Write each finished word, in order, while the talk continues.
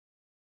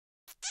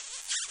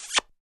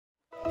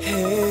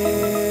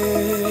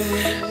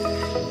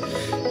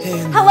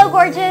Hello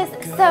gorgeous!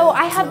 So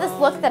I have this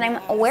look that I'm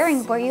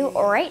wearing for you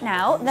right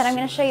now that I'm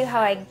going to show you how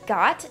I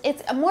got.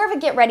 It's more of a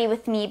get ready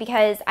with me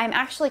because I'm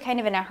actually kind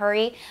of in a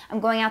hurry.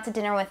 I'm going out to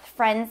dinner with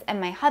friends and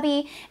my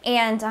hubby,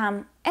 and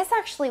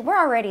we're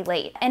already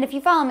late. And if you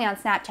follow me on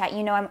Snapchat,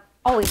 you know I'm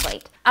always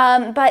late.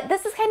 But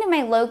this is kind of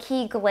my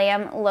low-key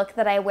glam look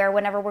that I wear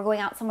whenever we're going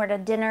out somewhere to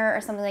dinner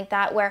or something like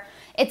that, where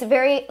it's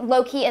very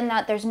low-key in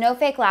that there's no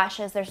fake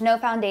lashes, there's no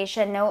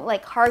foundation, no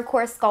like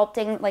hardcore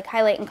sculpting, like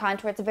highlight and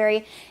contour. It's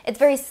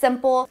very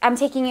simple. I'm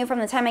taking you from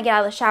the time I get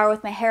out of the shower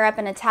with my hair up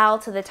in a towel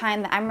to the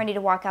time that I'm ready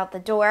to walk out the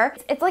door.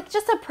 It's like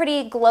just a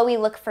pretty glowy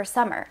look for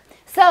summer.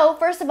 So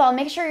first of all,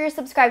 make sure you're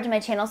subscribed to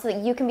my channel so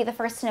that you can be the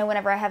first to know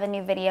whenever I have a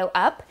new video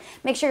up.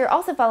 Make sure you're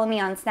also following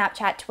me on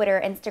Snapchat,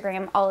 Twitter,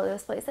 Instagram, all of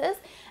those places.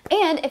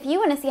 And if you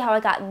want to see how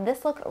I got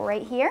this look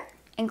right here,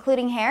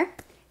 including hair,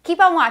 keep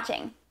on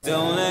watching.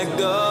 Don't let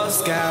go,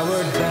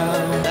 skyward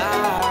bound.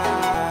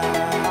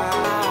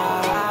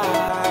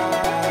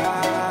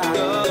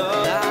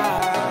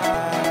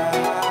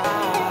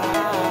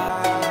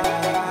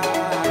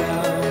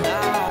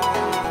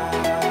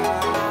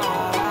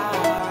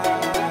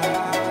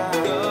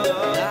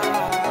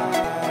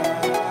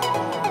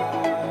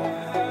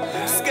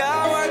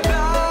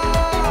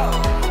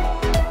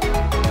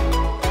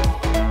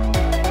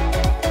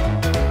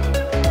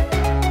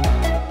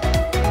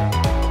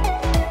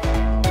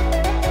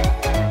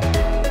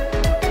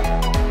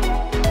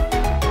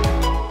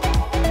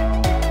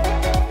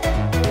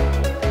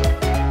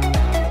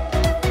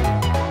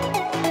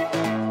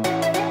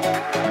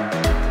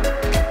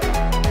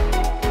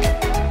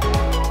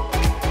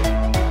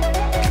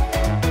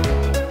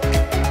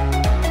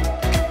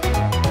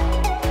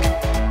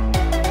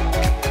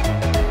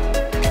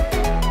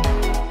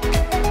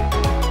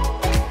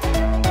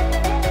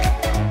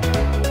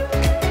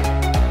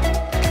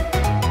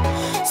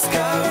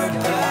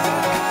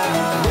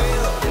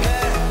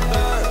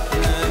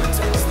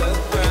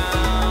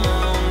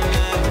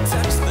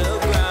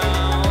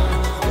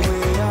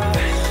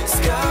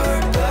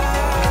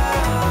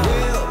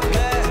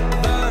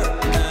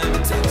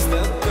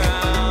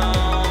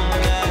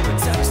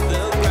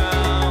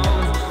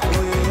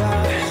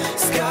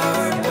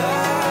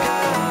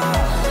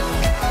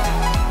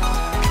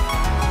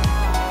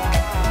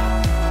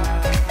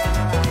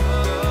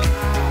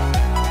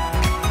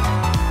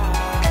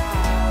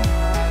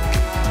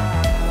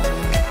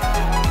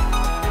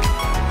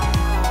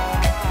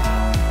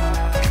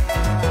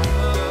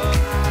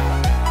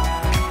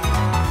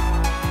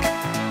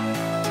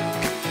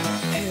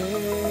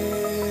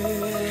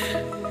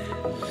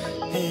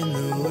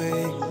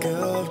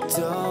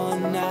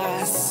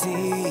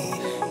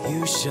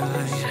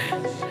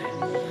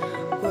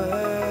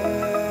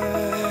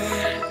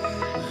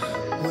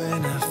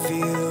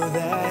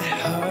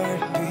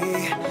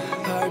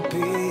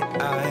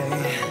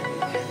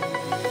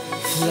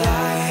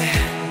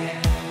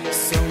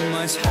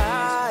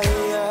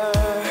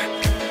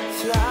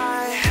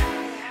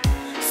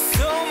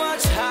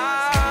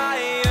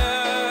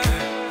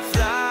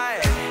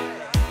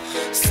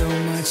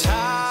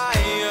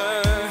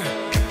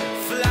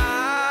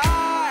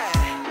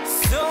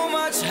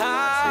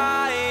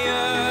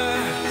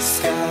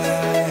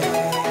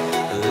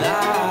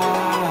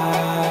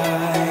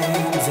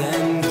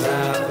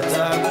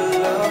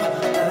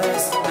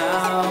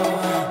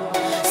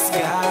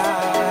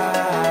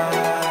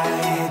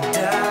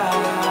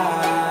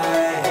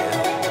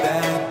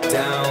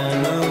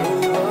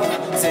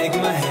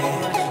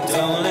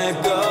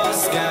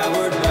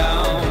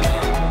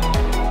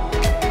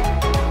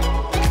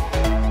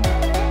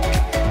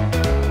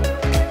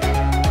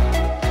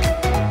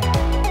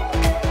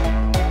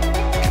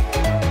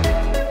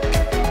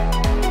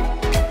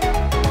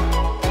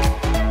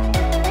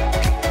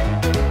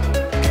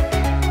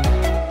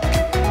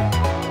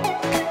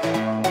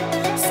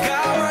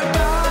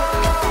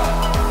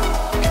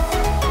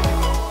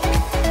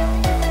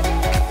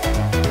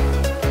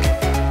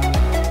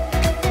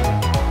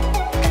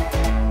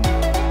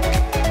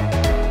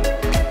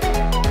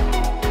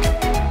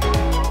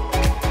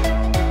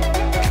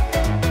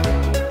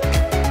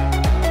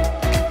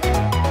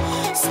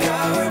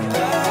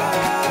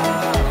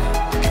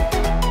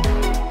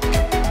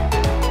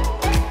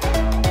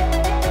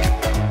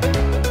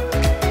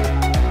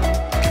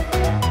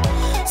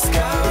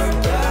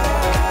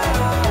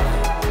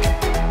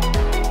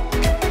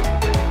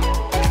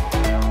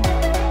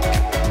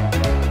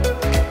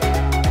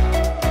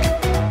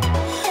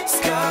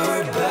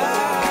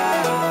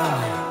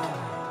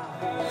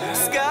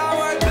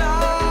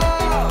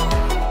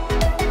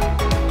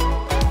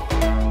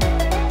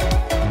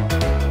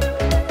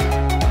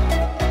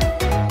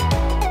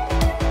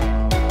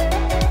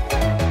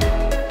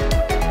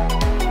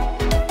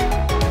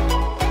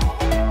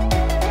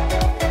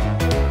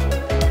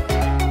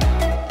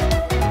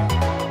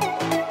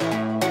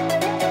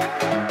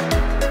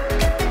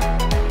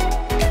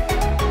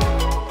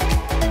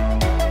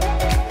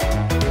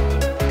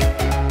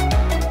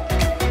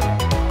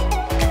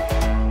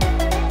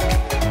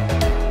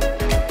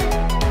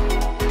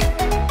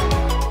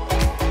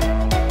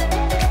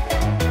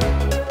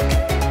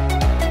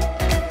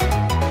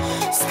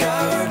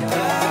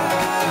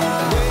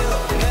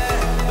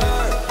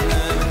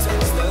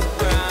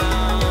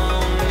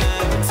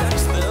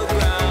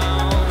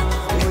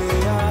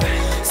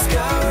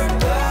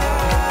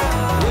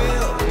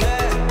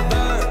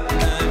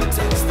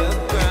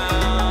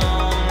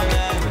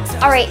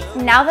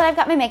 now that I've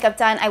got my makeup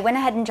done, I went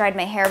ahead and dried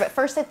my hair, but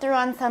first I threw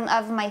on some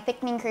of my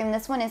thickening cream.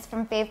 This one is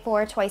from Fave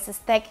 4, twice as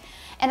thick.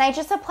 And I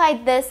just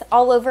applied this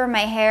all over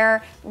my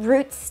hair,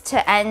 roots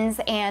to ends,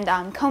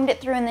 and combed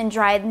it through and then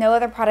dried. No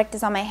other product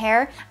is on my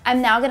hair.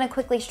 I'm now gonna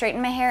quickly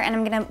straighten my hair, and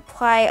I'm gonna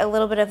apply a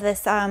little bit of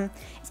this,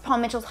 it's Paul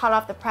Mitchell's Hot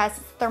Off the Press,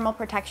 it's thermal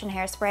protection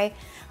hairspray.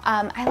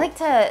 I like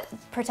to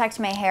protect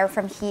my hair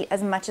from heat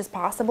as much as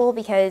possible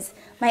because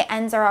my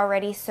ends are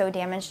already so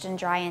damaged and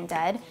dry and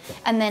dead.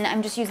 And then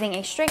I'm just using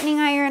a straightening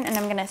iron, and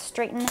I'm gonna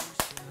straighten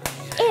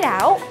it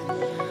out.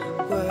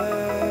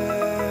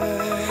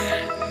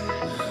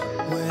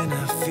 When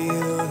I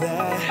feel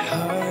that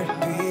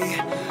heartbeat,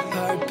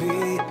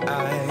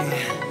 I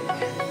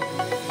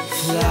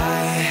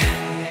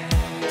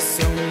fly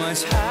so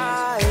much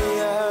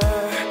higher,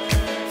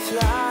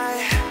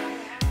 fly.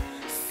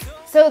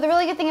 So the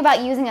really good thing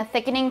about using a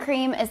thickening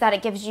cream is that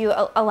it gives you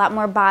a lot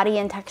more body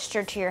and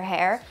texture to your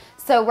hair.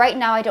 So right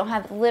now I don't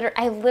have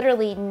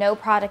literally no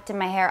product in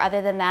my hair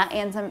other than that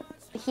and some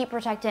heat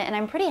protectant, and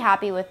I'm pretty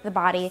happy with the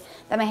body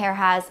that my hair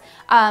has.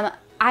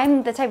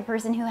 I'm the type of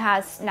person who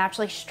has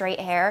naturally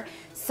straight hair,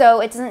 so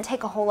it doesn't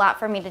take a whole lot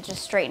for me to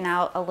just straighten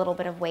out a little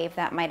bit of wave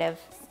that might have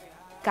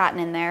gotten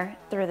in there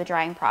through the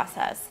drying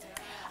process.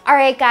 All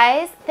right,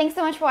 guys, thanks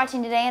so much for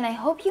watching today, and I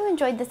hope you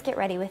enjoyed this Get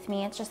Ready With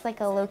Me. It's just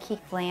like a low-key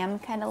glam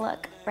kind of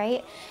look,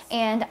 right?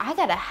 And I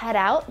gotta head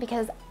out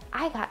because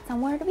I got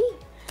somewhere to be.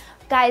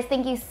 Guys,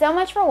 thank you so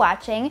much for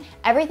watching.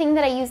 Everything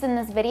that I used in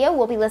this video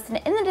will be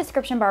listed in the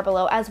description bar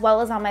below, as well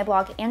as on my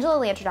blog,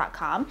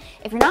 angelalanter.com.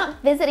 If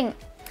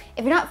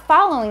you're not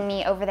following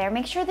me over there,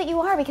 make sure that you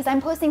are, because I'm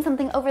posting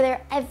something over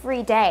there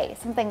every day.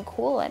 Something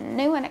cool and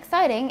new and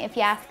exciting, if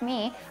you ask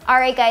me. All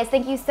right, guys,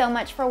 thank you so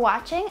much for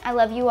watching. I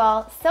love you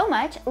all so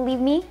much.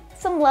 Leave me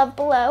some love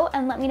below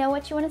and let me know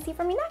what you want to see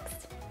from me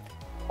next.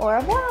 Au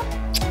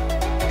revoir.